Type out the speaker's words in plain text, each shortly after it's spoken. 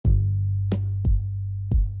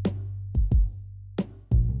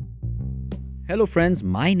Hello, friends.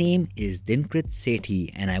 My name is Dinkrit Sethi,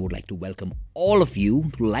 and I would like to welcome all of you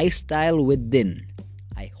to Lifestyle with Din.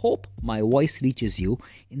 I hope my voice reaches you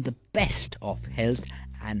in the best of health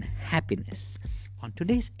and happiness. On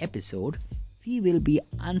today's episode, we will be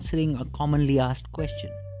answering a commonly asked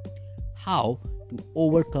question: how to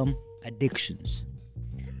overcome addictions.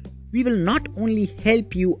 We will not only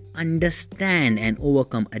help you understand and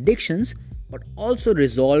overcome addictions, but also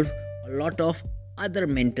resolve a lot of other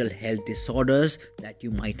mental health disorders that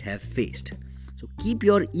you might have faced. So keep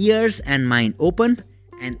your ears and mind open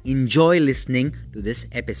and enjoy listening to this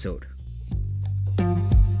episode.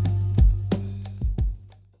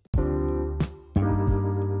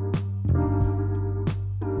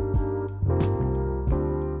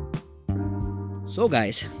 So,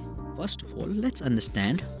 guys, first of all, let's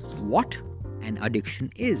understand what an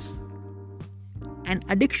addiction is. An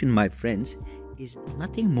addiction, my friends, is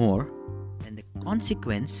nothing more than the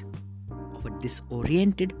consequence of a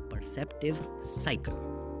disoriented perceptive cycle.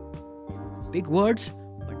 Big words,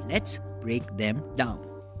 but let's break them down.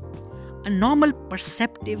 A normal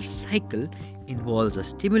perceptive cycle involves a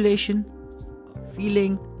stimulation, a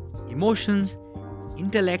feeling, emotions,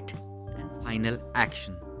 intellect, and final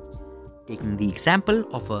action. Taking the example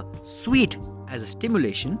of a sweet as a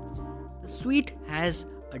stimulation, the sweet has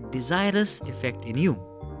a desirous effect in you,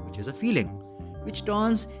 which is a feeling, which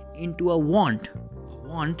turns into a want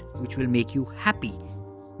which will make you happy,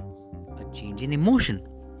 a change in emotion.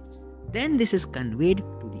 Then this is conveyed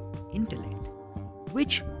to the intellect,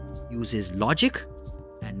 which uses logic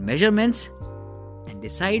and measurements and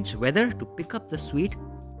decides whether to pick up the sweet,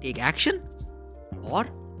 take action, or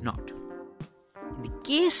not. In the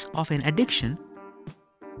case of an addiction,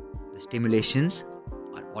 the stimulations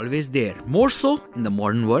are always there, more so in the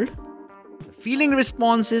modern world. The feeling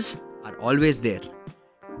responses are always there.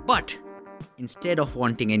 But instead of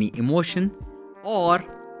wanting any emotion or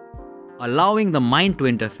allowing the mind to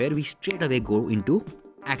interfere, we straight away go into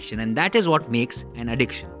action, and that is what makes an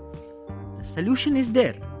addiction. The solution is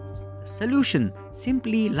there. The solution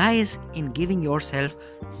simply lies in giving yourself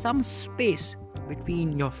some space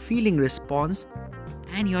between your feeling response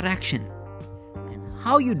and your action. And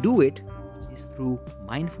how you do it is through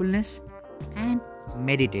mindfulness and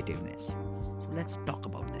meditativeness. So let's talk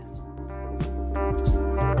about them.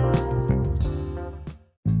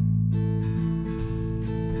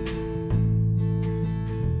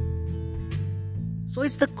 So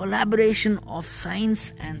it's the collaboration of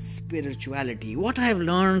science and spirituality. What I have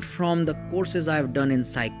learned from the courses I have done in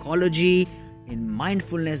psychology, in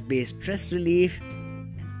mindfulness-based stress relief,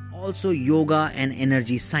 and also yoga and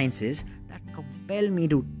energy sciences, that compel me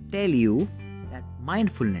to tell you that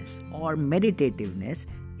mindfulness or meditativeness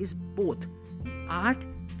is both the art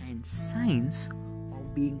and science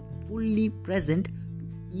of being fully present to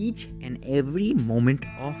each and every moment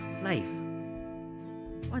of life.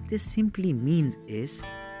 What this simply means is,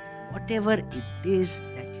 whatever it is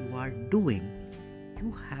that you are doing,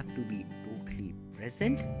 you have to be totally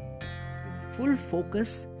present with full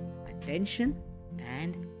focus, attention,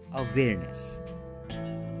 and awareness.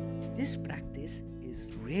 This practice is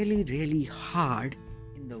really hard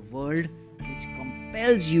in the world which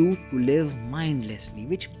compels you to live mindlessly,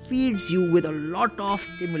 which feeds you with a lot of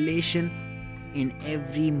stimulation in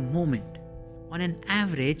every moment. On an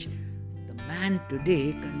average, the man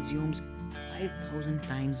today consumes 5,000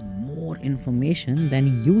 times more information than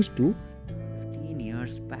he used to 15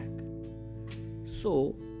 years back.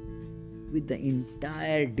 So, with the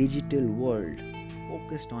entire digital world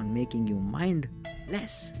focused on making you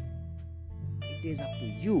mindless, it is up to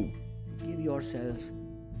you to give yourselves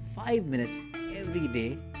 5 minutes every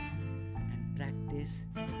day and practice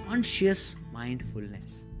conscious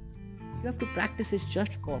mindfulness. You have to practice it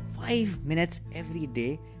just for 5 minutes every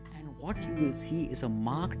day, and what you will see is a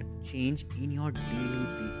marked change in your daily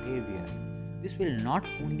behavior. This will not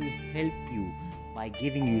only help you by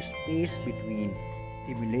giving you space between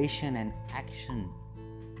stimulation and action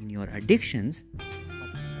in your addictions,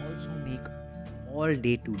 but also make all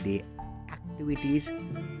day-to-day activities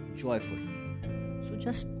joyful. So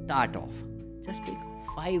just start off. Just take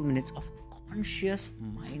 5 minutes of conscious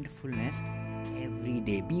mindfulness every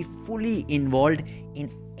day. Be fully involved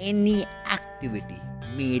in any activity,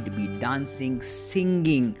 may it be dancing,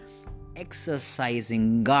 singing,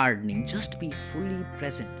 exercising, gardening. Just be fully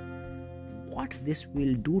present. What this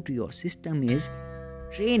will do to your system is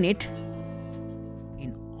train it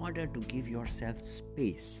in order to give yourself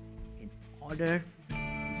space, in order to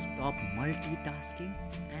stop multitasking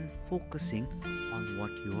and focusing on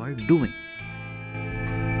what you are doing.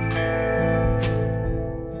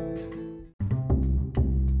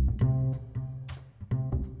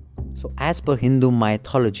 So, as per Hindu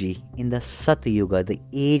mythology, in the Satyuga, the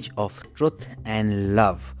age of truth and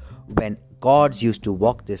love, when gods used to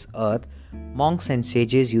walk this earth, monks and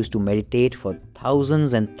sages used to meditate for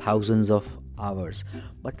thousands and thousands of hours.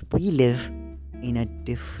 But we live in a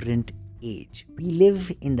different age. We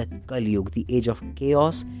live in the Kali Yuga, the age of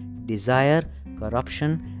chaos, desire,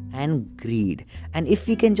 corruption, and greed. And if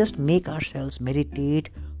we can just make ourselves meditate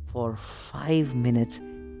for 5 minutes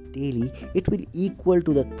daily, it will equal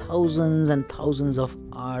to the thousands and thousands of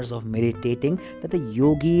hours of meditating that the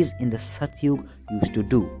yogis in the Satyug used to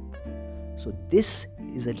do. So this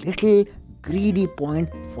is a little greedy point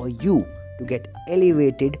for you to get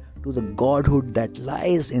elevated to the godhood that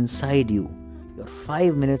lies inside you. Your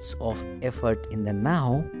 5 minutes of effort in the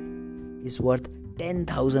now is worth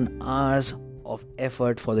 10,000 hours of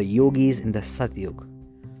effort for the yogis in the Satyug.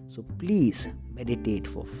 So please meditate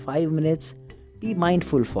for 5 minutes. Be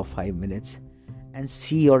mindful for 5 minutes and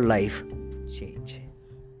see your life change.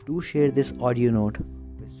 Do share this audio note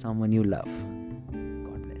with someone you love.